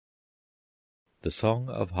The Song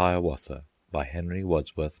of Hiawatha by Henry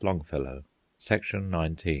Wadsworth Longfellow. Section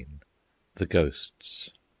 19. The Ghosts.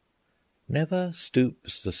 Never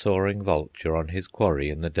stoops the soaring vulture on his quarry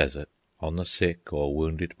in the desert, on the sick or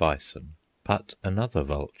wounded bison, but another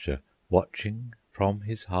vulture, watching from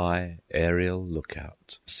his high aerial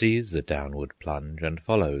lookout, sees the downward plunge and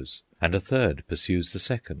follows, and a third pursues the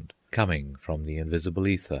second, coming from the invisible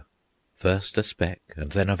ether. First a speck,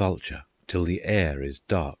 and then a vulture, till the air is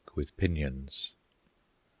dark with pinions.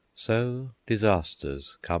 So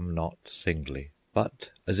disasters come not singly,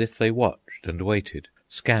 but as if they watched and waited,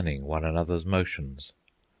 scanning one another's motions.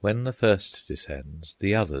 When the first descends,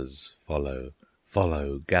 the others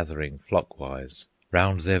follow, gathering flockwise,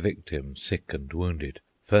 round their victim sick and wounded,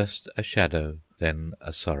 first a shadow, then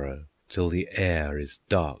a sorrow, till the air is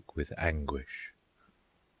dark with anguish.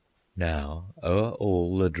 Now o'er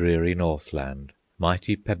all the dreary Northland,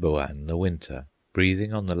 mighty Peboan the Winter,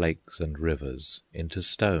 breathing on the lakes and rivers, into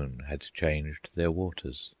stone had changed their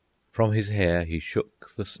waters. From his hair he shook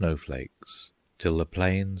the snowflakes, till the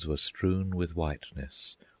plains were strewn with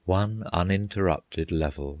whiteness, one uninterrupted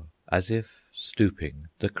level, as if, stooping,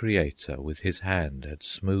 the Creator with his hand had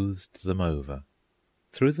smoothed them over.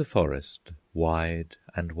 Through the forest, wide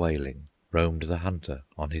and wailing, roamed the hunter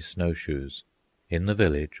on his snowshoes. In the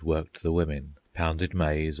village worked the women, pounded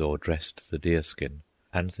maize or dressed the deerskin,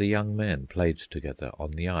 and the young men played together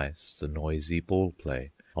on the ice the noisy ball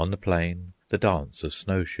play, on the plain the dance of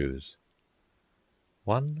snowshoes.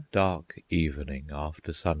 One dark evening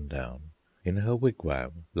after sundown, in her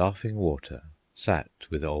wigwam, Laughing Water sat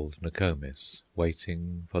with old Nokomis,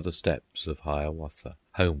 waiting for the steps of Hiawatha,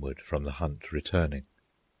 homeward from the hunt returning.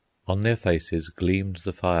 On their faces gleamed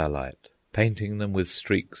the firelight, painting them with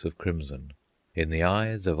streaks of crimson. In the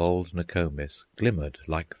eyes of old Nokomis glimmered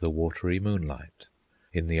like the watery moonlight.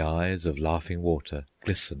 In the eyes of Laughing Water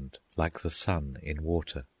glistened like the sun in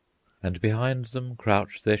water. And behind them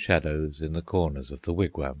crouched their shadows in the corners of the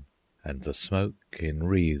wigwam, and the smoke in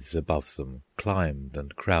wreaths above them climbed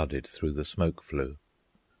and crowded through the smoke flue.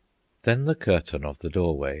 Then the curtain of the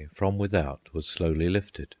doorway from without was slowly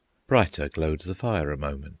lifted. Brighter glowed the fire a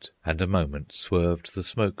moment, and a moment swerved the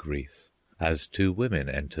smoke wreath, as two women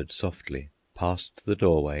entered softly, past the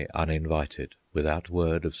doorway uninvited, without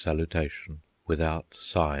word of salutation, without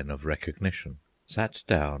sign of recognition, sat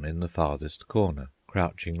down in the farthest corner,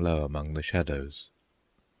 crouching low among the shadows.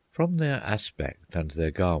 From their aspect and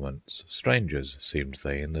their garments, strangers seemed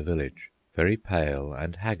they in the village. Very pale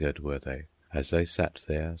and haggard were they, as they sat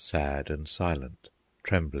there sad and silent,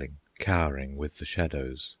 trembling, cowering with the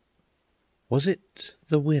shadows. Was it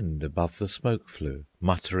the wind above the smoke flue,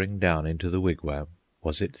 muttering down into the wigwam?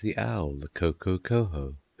 Was it the owl, the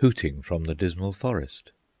ko-ko-ko-ho, hooting from the dismal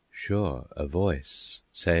forest? Sure, a voice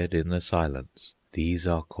said in the silence, "These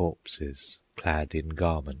are corpses, clad in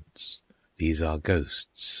garments. These are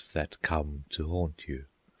ghosts that come to haunt you,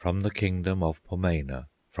 from the kingdom of Pomaina,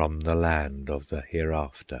 from the land of the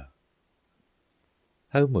hereafter."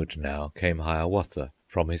 Homeward now came Hiawatha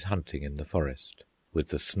from his hunting in the forest, with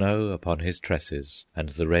the snow upon his tresses and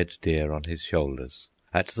the red deer on his shoulders.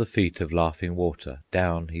 At the feet of Laughing Water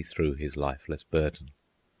down he threw his lifeless burden.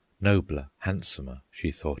 Nobler, handsomer,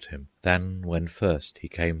 she thought him, than when first he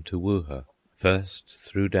came to woo her, first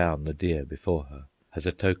threw down the deer before her, as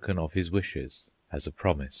a token of his wishes, as a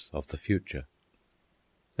promise of the future.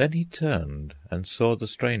 Then he turned and saw the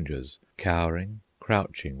strangers, cowering,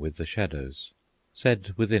 crouching with the shadows,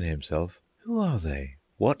 said within himself, "Who are they?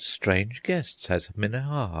 What strange guests has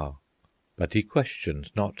Minnehaha?" But he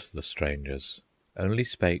questioned not the strangers, only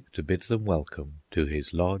spake to bid them welcome to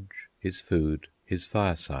his lodge, his food, his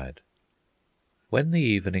fireside. When the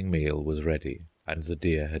evening meal was ready, and the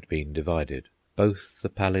deer had been divided, both the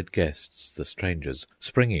pallid guests, the strangers,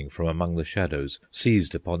 springing from among the shadows,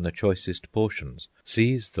 seized upon the choicest portions,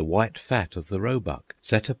 seized the white fat of the roebuck,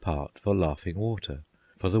 set apart for Laughing Water,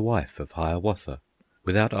 for the wife of Hiawatha,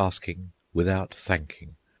 without asking, without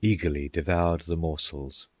thanking, eagerly devoured the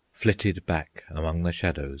morsels, flitted back among the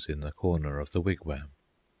shadows in the corner of the wigwam.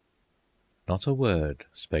 Not a word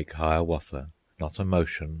spake Hiawatha, not a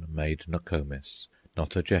motion made Nokomis,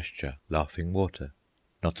 not a gesture Laughing Water.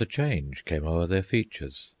 Not a change came o'er their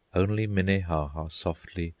features, only Minnehaha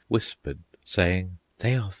softly whispered, saying,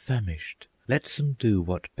 "They are famished. Let them do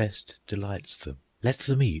what best delights them. Let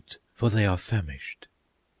them eat, for they are famished."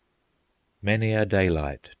 Many a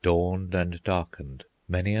daylight dawned and darkened,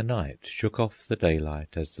 many a night shook off the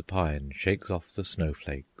daylight as the pine shakes off the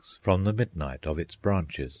snowflakes from the midnight of its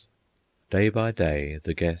branches. Day by day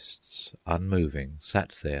the guests, unmoving,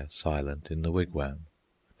 sat there silent in the wigwam.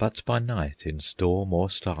 But by night, in storm or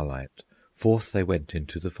starlight, Forth they went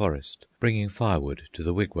into the forest, bringing firewood to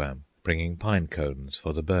the wigwam, bringing pine cones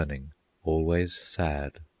for the burning, always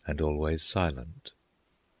sad and always silent.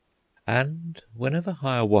 And whenever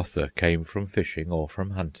Hiawatha came from fishing or from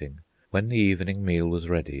hunting, when the evening meal was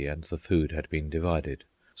ready and the food had been divided,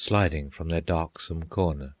 sliding from their darksome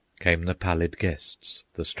corner came the pallid guests,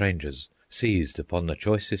 the strangers, seized upon the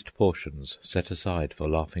choicest portions set aside for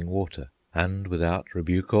Laughing Water, and without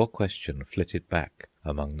rebuke or question flitted back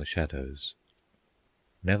among the shadows.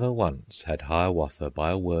 Never once had Hiawatha by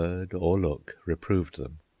a word or look reproved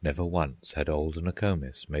them. Never once had old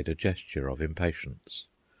Nokomis made a gesture of impatience.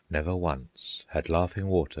 Never once had Laughing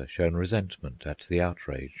Water shown resentment at the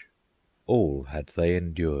outrage. All had they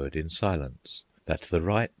endured in silence, that the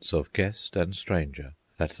rights of guest and stranger,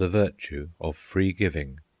 that the virtue of free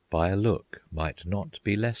giving, by a look might not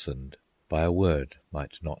be lessened, by a word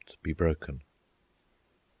might not be broken.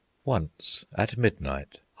 Once at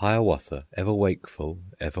midnight Hiawatha, ever wakeful,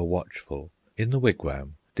 ever watchful, in the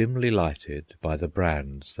wigwam, dimly lighted by the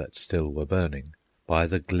brands that still were burning, by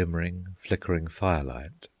the glimmering, flickering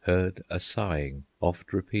firelight, heard a sighing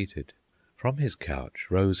oft repeated. From his couch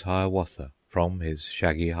rose Hiawatha, from his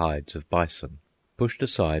shaggy hides of bison, pushed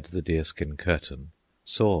aside the deerskin curtain,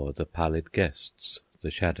 saw the pallid guests,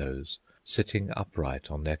 the shadows, sitting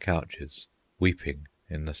upright on their couches, weeping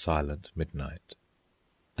in the silent midnight.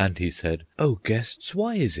 And he said, "O guests,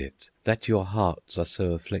 why is it that your hearts are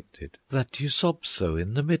so afflicted, that you sob so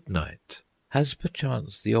in the midnight? Has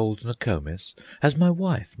perchance the old Nokomis, has my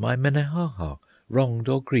wife, my Minnehaha, wronged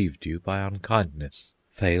or grieved you by unkindness,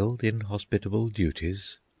 failed in hospitable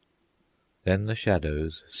duties?" Then the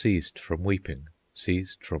shadows ceased from weeping,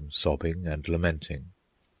 ceased from sobbing and lamenting,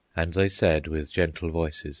 and they said with gentle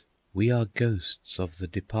voices, "We are ghosts of the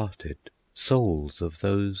departed, souls of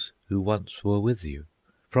those who once were with you.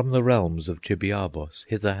 From the realms of Chibiabos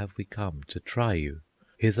hither have we come to try you,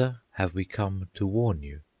 hither have we come to warn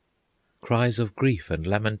you. Cries of grief and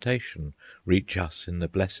lamentation reach us in the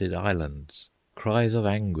blessed islands. Cries of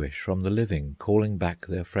anguish from the living, calling back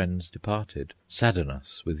their friends departed, sadden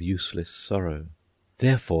us with useless sorrow.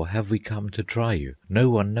 Therefore have we come to try you. No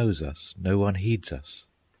one knows us, no one heeds us.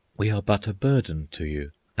 We are but a burden to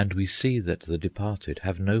you, and we see that the departed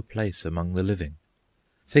have no place among the living.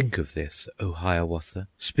 Think of this, O Hiawatha,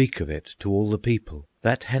 speak of it to all the people,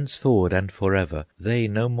 that henceforward and forever they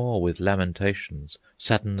no more with lamentations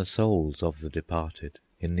sadden the souls of the departed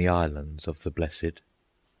in the islands of the blessed.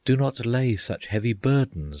 Do not lay such heavy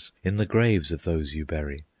burdens in the graves of those you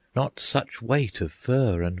bury, not such weight of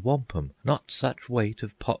fur and wampum, not such weight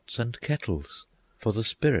of pots and kettles, for the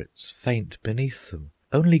spirits faint beneath them.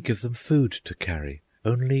 Only give them food to carry,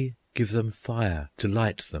 only give them fire to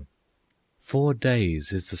light them. 4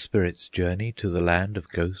 days is the spirit's journey to the land of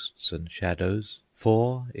ghosts and shadows,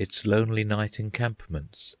 4 its lonely night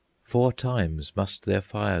encampments. 4 times must their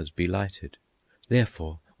fires be lighted.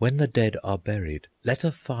 Therefore, when the dead are buried, let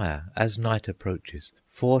a fire, as night approaches,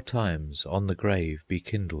 4 times on the grave be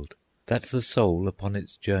kindled, that the soul upon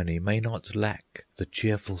its journey may not lack the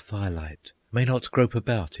cheerful firelight, may not grope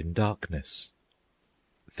about in darkness.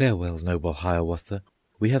 Farewell, noble Hiawatha,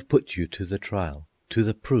 we have put you to the trial. To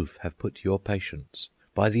the proof have put your patience.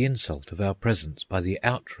 By the insult of our presence, by the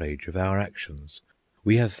outrage of our actions,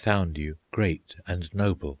 we have found you great and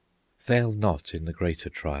noble. Fail not in the greater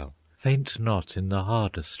trial, faint not in the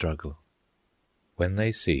harder struggle." When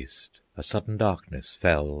they ceased, a sudden darkness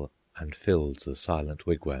fell and filled the silent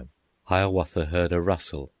wigwam. Hiawatha heard a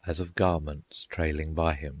rustle as of garments trailing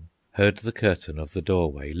by him, heard the curtain of the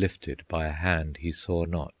doorway lifted by a hand he saw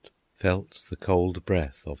not, felt the cold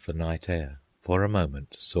breath of the night air. For a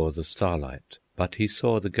moment saw the starlight, but he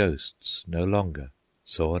saw the ghosts no longer,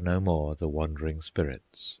 saw no more the wandering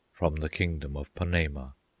spirits from the kingdom of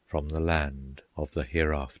Ponemah, from the land of the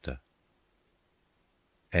hereafter.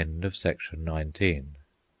 End of section 19.